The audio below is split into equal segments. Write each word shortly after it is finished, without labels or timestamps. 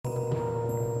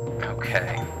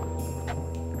Okay.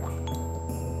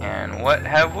 And what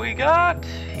have we got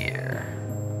here?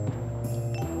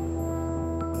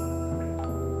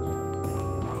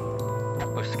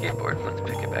 Oh, skateboard. Let's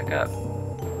pick it back up.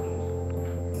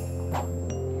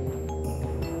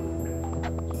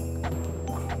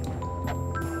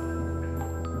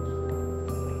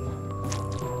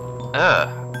 Ugh.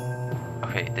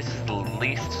 Okay, this is the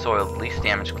least soiled, least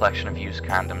damaged collection of used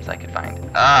condoms I could find.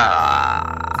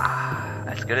 Ah,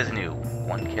 as good as new.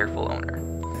 One careful owner.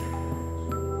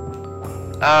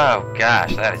 Oh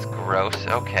gosh, that is gross.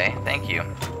 Okay, thank you.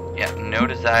 Yeah, no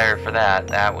desire for that.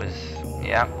 That was,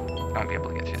 yeah, I won't be able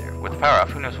to get through there. With the power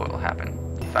off, who knows what will happen?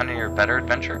 You found your better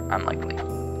adventure? Unlikely.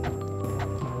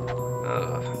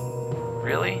 Ugh.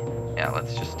 Really? Yeah,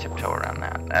 let's just tiptoe around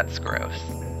that. That's gross.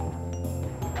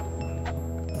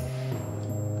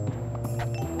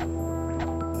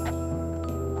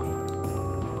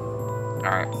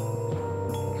 Alright.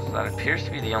 So that appears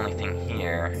to be the only thing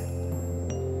here.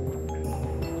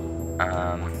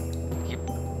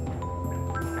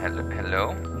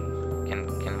 Hello? Can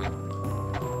we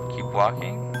keep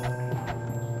walking?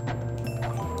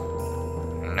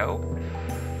 Nope.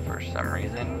 For some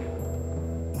reason.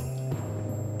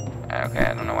 Okay,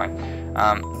 I don't know why.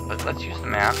 But let's use the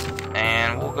map,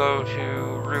 and we'll go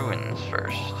to ruins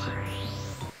first.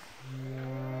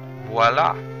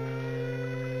 Voila!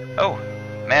 Oh,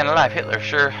 man alive, Hitler,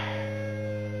 sure.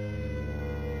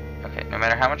 Okay, no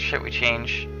matter how much shit we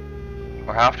change,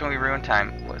 or how often we ruin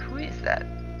time, who is that?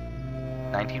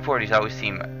 1940s always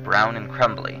seem brown and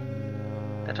crumbly.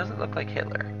 That doesn't look like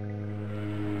Hitler.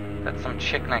 That's some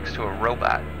chick next to a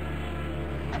robot.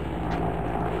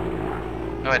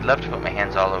 No, I'd love to put my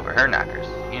hands all over her knockers.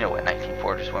 You know what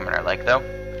 1940s women are like, though.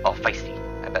 All feisty.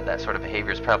 I bet that sort of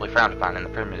behavior is probably frowned upon in the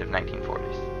primitive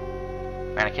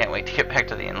 1940s. Man, I can't wait to get back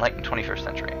to the enlightened 21st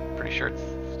century. Pretty sure it's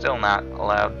still not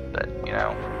allowed, but, you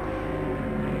know,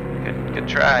 good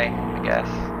try, I guess.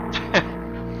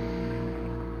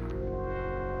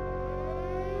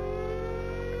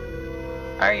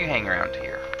 Why are you hanging around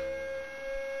here?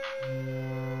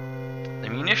 The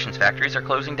munitions factories are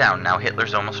closing down. Now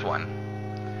Hitler's almost won.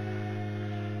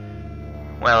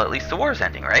 Well, at least the war's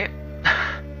ending, right?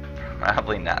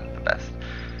 Probably not the best.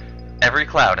 Every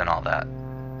cloud and all that.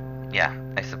 Yeah,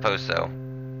 I suppose so.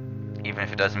 Even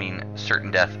if it does mean certain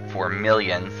death for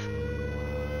millions.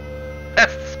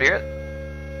 That's the spirit.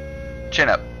 Chin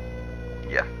up.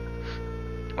 Yeah.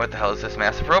 What the hell is this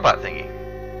massive robot thingy?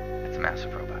 It's a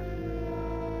massive robot.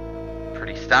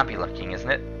 Pretty stompy looking,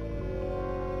 isn't it?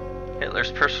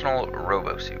 Hitler's personal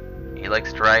robo-suit. He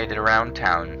likes to ride it around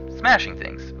town, smashing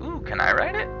things. Ooh, can I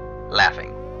ride it?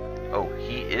 Laughing. Oh,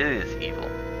 he is evil.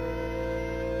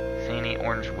 See any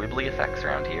orange wibbly effects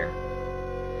around here?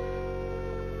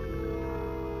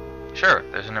 Sure,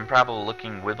 there's an improbable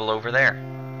looking wibble over there.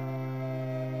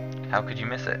 How could you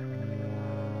miss it?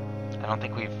 I don't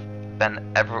think we've been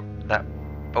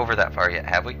over that far yet,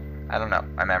 have we? I don't know.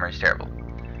 My memory's terrible.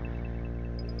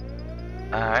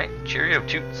 Alright, cheerio,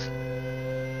 toots.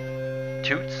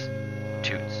 Toots?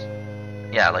 Toots.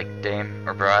 Yeah, like dame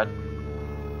or broad.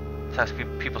 That's how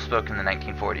people spoke in the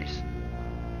 1940s.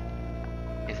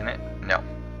 Isn't it? No.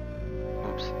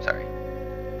 Oops, sorry.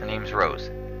 The name's Rose,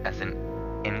 as in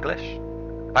English?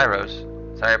 Bye, Rose.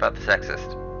 Sorry about the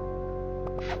sexist.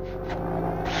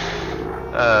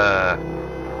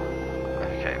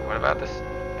 Okay, what about this? I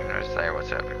have no desire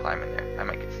whatsoever to climb in there. I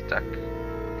might get stuck.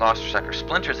 Lost or stuck or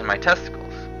splinters in my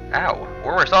testicles. Ow.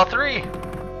 Or worse, all three!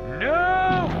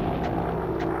 No!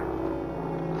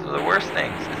 Those are the worst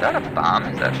things. Is that a bomb?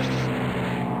 Is that just...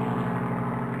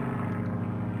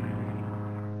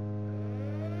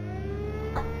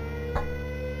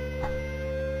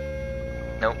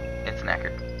 Nope, it's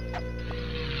knackered.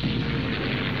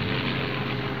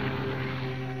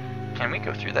 Can we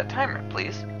go through that timer,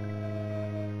 please?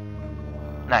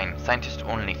 9. Scientist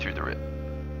only through the rip.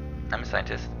 I'm a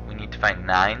scientist. We need to find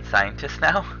 9 scientists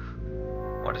now?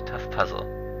 What a tough puzzle.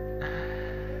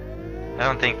 I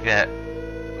don't think that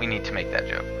we need to make that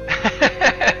joke.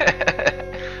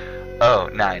 Oh,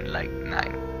 9, like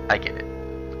 9. I get it.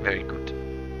 Very good.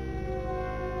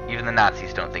 Even the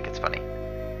Nazis don't think it's funny.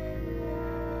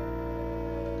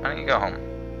 Why don't you go home?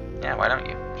 Yeah, why don't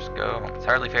you? Just go home. It's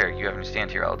hardly fair you having to stand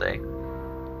here all day.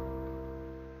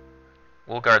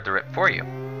 We'll guard the rip for you.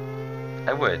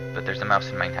 I would, but there's a mouse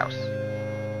in my house.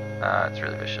 It's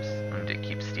really vicious. And it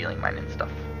keeps stealing mine and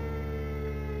stuff.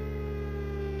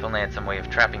 If only I had some way of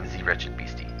trapping the wretched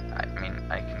beastie. I mean,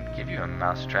 I can give you a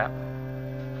mouse trap.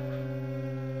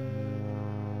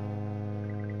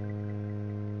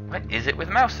 What is it with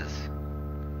mouses?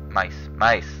 Mice.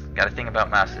 Mice. Got a thing about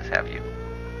mouses, have you?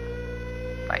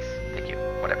 Mice. Thank you.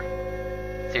 Whatever.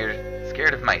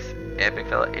 Scared of mice. Epic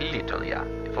fella a little, yeah.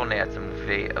 If only I had some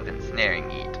way of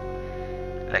ensnaring it.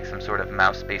 Like some sort of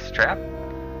mouse-based trap?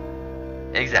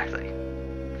 Exactly.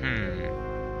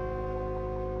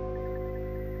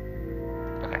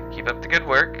 Okay, keep up the good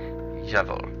work.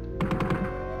 Jawohl.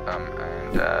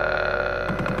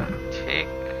 Take...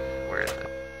 Where is it?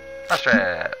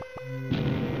 Mousetrap!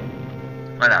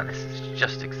 Well, now, this is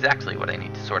just exactly what I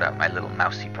need to sort out my little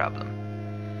mousy problem.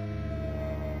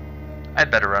 I'd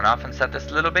better run off and set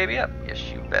this little baby up. Yes,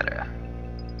 you better.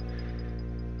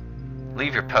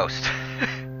 Leave your post.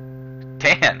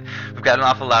 Dan, we've got an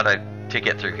awful lot to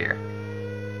get through here.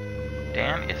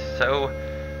 Dan is so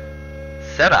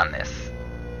set on this.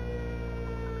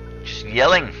 Just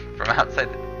yelling from outside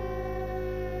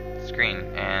the screen.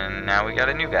 And now we got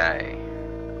a new guy.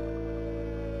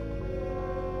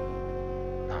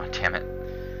 Oh, damn it.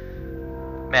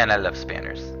 Man, I love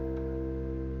spanners.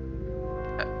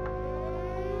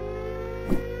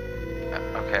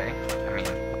 Okay, I mean,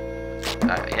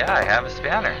 yeah, I have a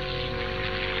spanner.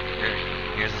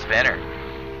 Here's a spanner.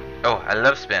 Oh, I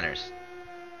love spanners.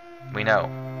 We know.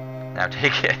 Now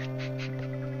take it.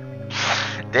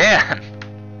 Dan!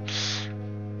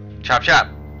 Chop chop.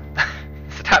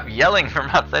 Stop yelling from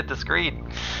outside the screen.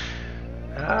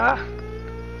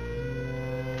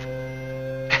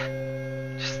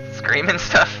 Just screaming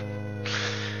stuff.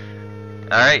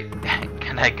 Alright,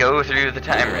 can I go through the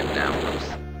time rip now? Oops.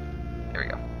 Here we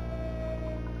go.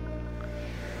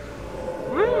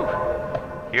 Woo!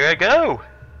 Here I go!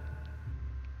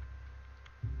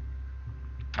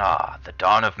 Ah, the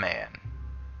dawn of man.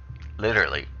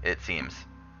 Literally, it seems.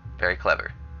 Very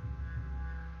clever.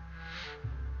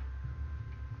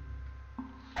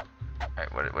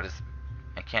 Alright, what is...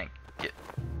 I can't get...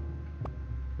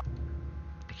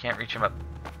 I can't reach him up.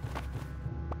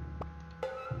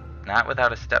 Not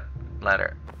without a step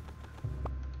ladder.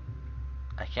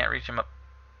 I can't reach him up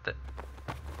the...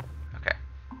 Okay.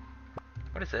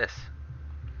 What is this?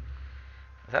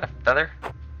 Is that a feather?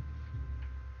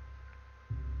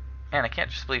 Man, I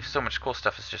can't just believe so much cool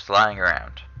stuff is just lying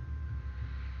around.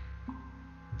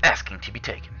 Asking to be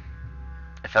taken.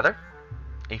 A feather?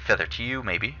 A feather to you,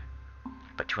 maybe.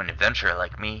 But to an adventurer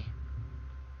like me,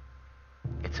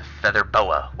 it's a feather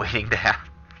boa waiting to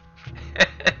happen.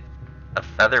 A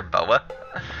feather boa?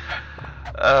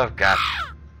 Oh, gosh.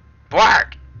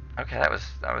 Bark! Okay, that was,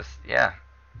 yeah.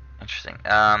 Interesting.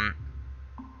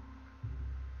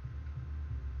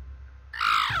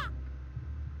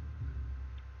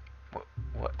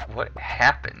 What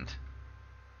happened?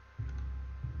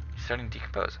 He's starting to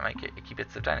decompose. I might get icky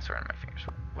bits of dinosaur on my fingers.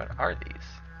 What are these?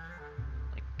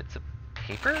 Like bits of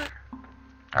paper?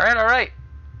 Alright.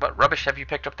 What rubbish have you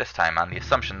picked up this time on the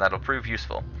assumption that'll prove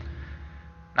useful?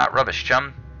 Not rubbish,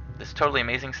 chum. This totally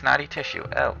amazing snotty tissue.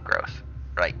 Oh, gross.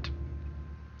 Right.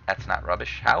 That's not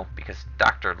rubbish. How? Because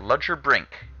Dr. Ludger Brink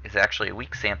is actually a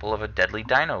weak sample of a deadly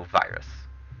dino virus.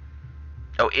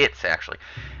 Oh, it's actually.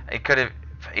 It could have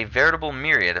a veritable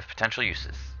myriad of potential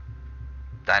uses.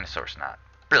 Dinosaur snot.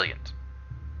 Brilliant.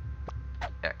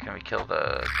 Yeah, can we kill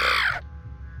the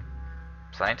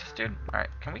scientist dude?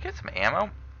 Alright, can we get some ammo?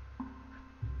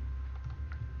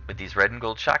 With these red and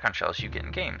gold shotgun shells you get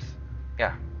in games.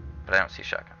 Yeah, but I don't see a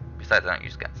shotgun. Besides, I don't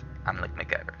use guns. I'm like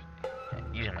MacGyver.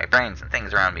 Using my brains and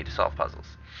things around me to solve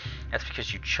puzzles. That's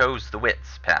because you chose the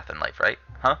wits path in life, right?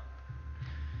 Huh?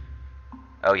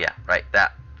 Oh yeah, right,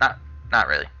 that. Not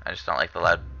really. I just don't like the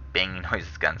loud banging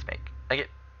noises guns make. I get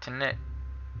tinnitus?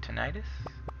 Tinnitus,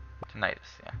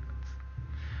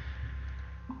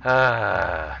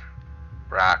 yeah.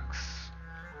 Rocks.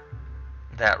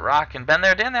 That rock and been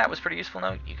there, Dan, that was pretty useful.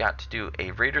 No, you got to do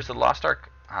a Raiders of the Lost Ark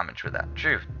homage with that.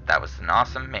 True, that was an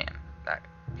awesome man. That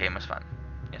game was fun.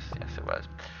 Yes, it was.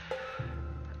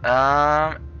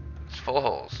 It's full of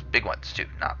holes. Big ones, too.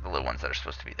 Not the little ones that are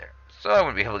supposed to be there. So I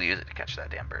wouldn't be able to use it to catch that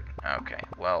damn bird. Okay,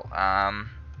 well, I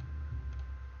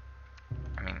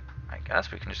mean, I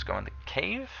guess we can just go in the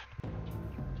cave.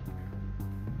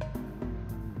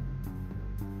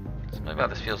 Something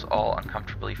about this feels all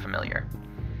uncomfortably familiar.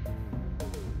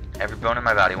 Every bone in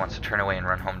my body wants to turn away and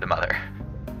run home to mother.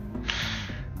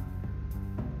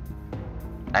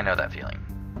 I know that feeling.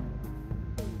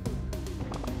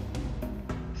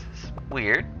 This is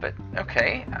weird, but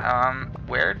okay.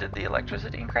 Where did the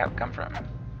electricity and crap come from?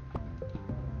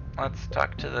 Let's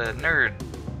talk to the nerd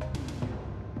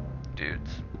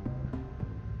dudes.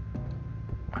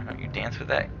 Why don't you dance with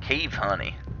that cave,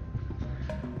 honey?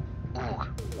 Ooh,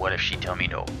 what if she tell me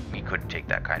no? We couldn't take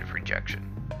that kind of rejection.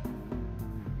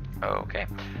 Okay.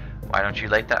 Why don't you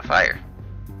light that fire?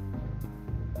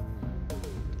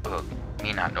 Ugh,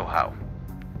 me not know how.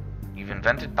 You've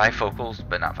invented bifocals,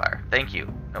 but not fire. Thank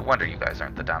you. No wonder you guys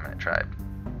aren't the dominant tribe.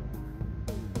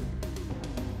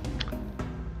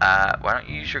 Why don't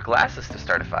you use your glasses to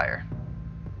start a fire?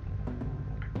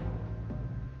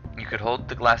 You could hold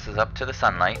the glasses up to the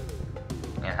sunlight.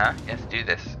 Yes, do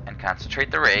this. And concentrate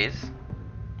the rays.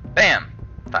 Bam!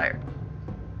 Fire.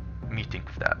 Me think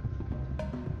of that.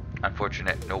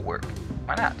 Unfortunate, no work.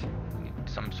 Why not? Need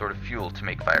some sort of fuel to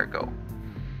make fire go.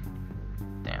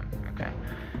 Damn, okay.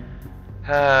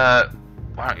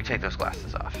 Why don't you take those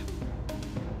glasses off?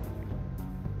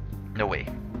 No way.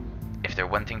 If they're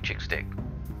one thing chicks dig.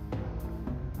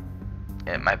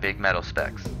 And my big metal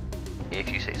specs. If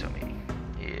you say so, maybe.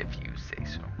 If you say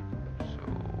so. So,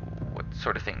 what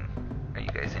sort of thing are you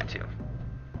guys into?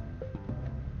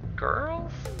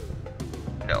 Girls?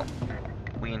 No.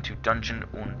 We into Dungeon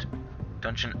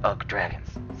Ugh Dragons.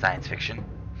 Science fiction.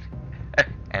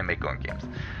 And make going games.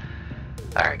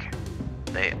 Alright.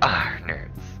 They are nerds.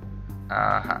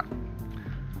 Uh-huh.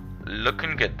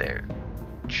 Looking good there,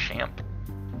 champ.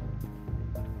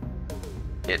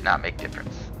 It not make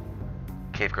difference.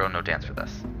 Cave girl, no dance with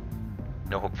us.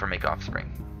 No hope for make offspring.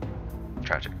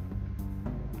 Tragic.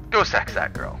 Go sex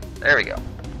that girl. There we go.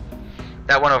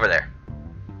 That one over there.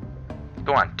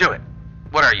 Go on, do it.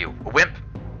 What are you, a wimp?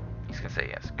 He's gonna say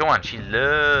yes. Go on, she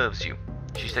loves you.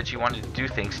 She said she wanted to do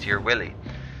things to your willy.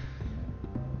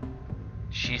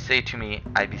 She say to me,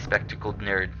 I be spectacled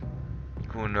nerd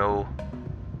who know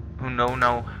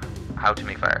how to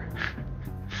make fire.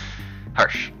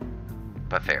 Harsh,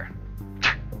 but fair.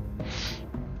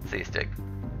 Sadistic.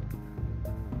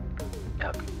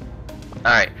 Yep.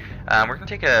 Alright, we're going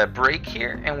to take a break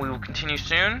here, and we will continue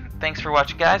soon. Thanks for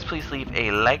watching, guys. Please leave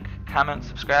a like, comment,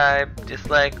 subscribe,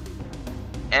 dislike.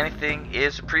 Anything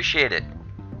is appreciated.